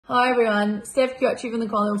Hi everyone, Steph Chiocci from the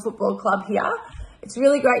Collingwood Football Club here. It's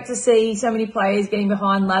really great to see so many players getting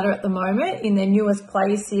behind ladder at the moment in their newest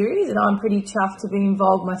players series, and I'm pretty chuffed to be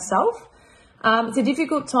involved myself. It's a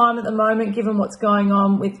difficult time at the moment given what's going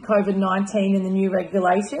on with COVID-19 and the new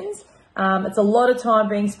regulations. It's a lot of time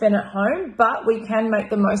being spent at home, but we can make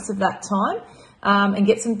the most of that time and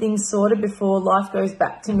get some things sorted before life goes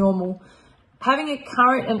back to normal. Having a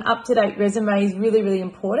current and up-to-date resume is really, really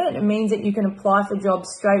important. It means that you can apply for jobs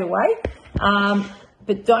straight away.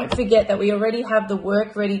 But don't forget that we already have the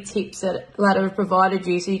work-ready tips that Ladder have provided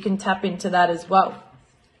you, so you can tap into that as well.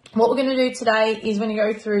 What we're going to do today is we're going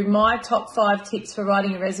to go through my top 5 tips for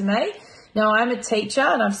writing a resume. Now, I'm a teacher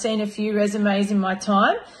and I've seen a few resumes in my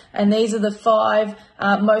time, and these are the 5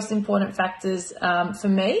 most important factors for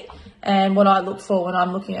me and what I look for when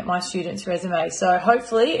I'm looking at my students' resumes. So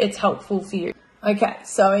hopefully it's helpful for you. Okay,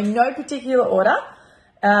 so in no particular order,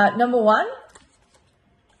 number 1,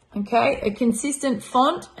 okay, a consistent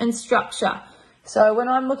font and structure. So when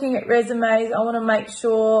I'm looking at resumes, I want to make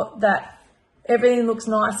sure that everything looks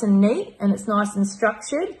nice and neat and it's nice and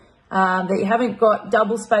structured, that you haven't got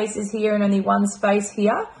double spaces here and only one space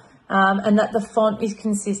here, and that the font is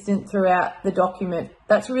consistent throughout the document.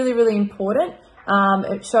 That's really, really important.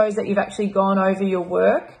 It shows that you've actually gone over your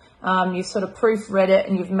work, you've sort of proofread it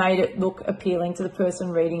and you've made it look appealing to the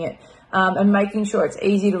person reading it. And making sure it's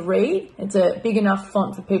easy to read, it's a big enough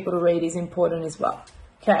font for people to read is important as well.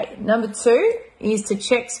 Okay, number 2 is to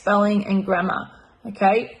check spelling and grammar.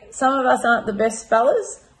 Okay, some of us aren't the best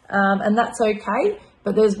spellers, and that's okay,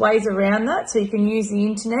 but there's ways around that. So you can use the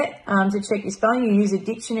internet to check your spelling. You use a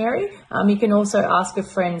dictionary. You can also ask a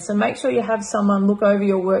friend. So make sure you have someone look over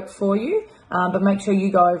your work for you, but make sure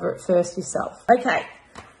you go over it first yourself. Okay,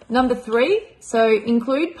 number 3, so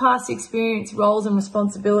include past experience, roles and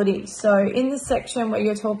responsibilities. So in the section where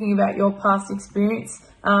you're talking about your past experience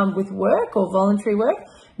with work or voluntary work,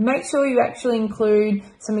 make sure you actually include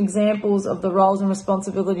some examples of the roles and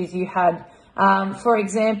responsibilities you had. For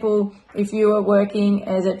example, if you were working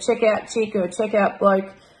as a checkout chick or a checkout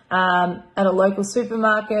bloke at a local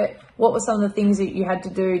supermarket, what were some of the things that you had to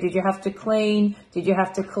do? Did you have to clean? Did you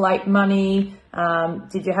have to collate money?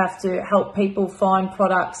 Did you have to help people find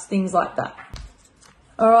products? Things like that.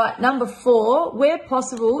 All right, number 4, where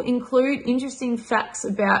possible, include interesting facts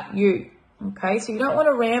about you. Okay, so you don't want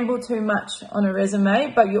to ramble too much on a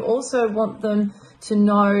resume, but you also want them to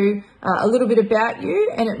know a little bit about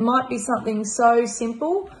you, and it might be something so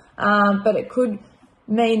simple, but it could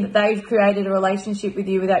mean that they've created a relationship with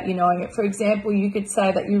you without you knowing it. For example, you could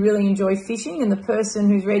say that you really enjoy fishing, and the person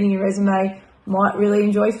who's reading your resume might really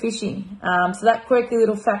enjoy fishing. So that quirky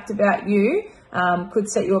little fact about you could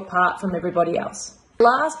set you apart from everybody else.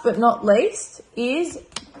 Last but not least is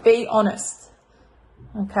be honest.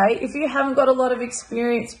 Okay, if you haven't got a lot of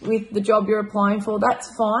experience with the job you're applying for,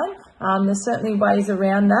 that's fine. There's certainly ways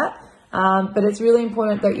around that. But it's really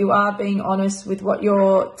important that you are being honest with what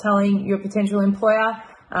you're telling your potential employer,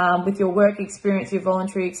 with your work experience, your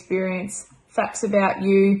voluntary experience, facts about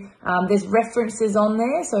you. There's references on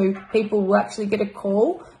there, so people will actually get a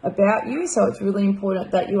call about you. So it's really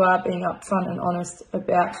important that you are being upfront and honest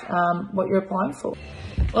about what you're applying for.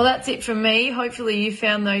 Well, that's it from me. Hopefully you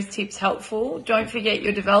found those tips helpful. Don't forget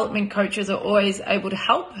your development coaches are always able to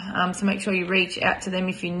help, so make sure you reach out to them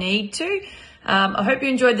if you need to. I hope you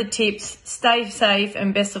enjoyed the tips. Stay safe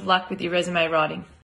and best of luck with your resume writing.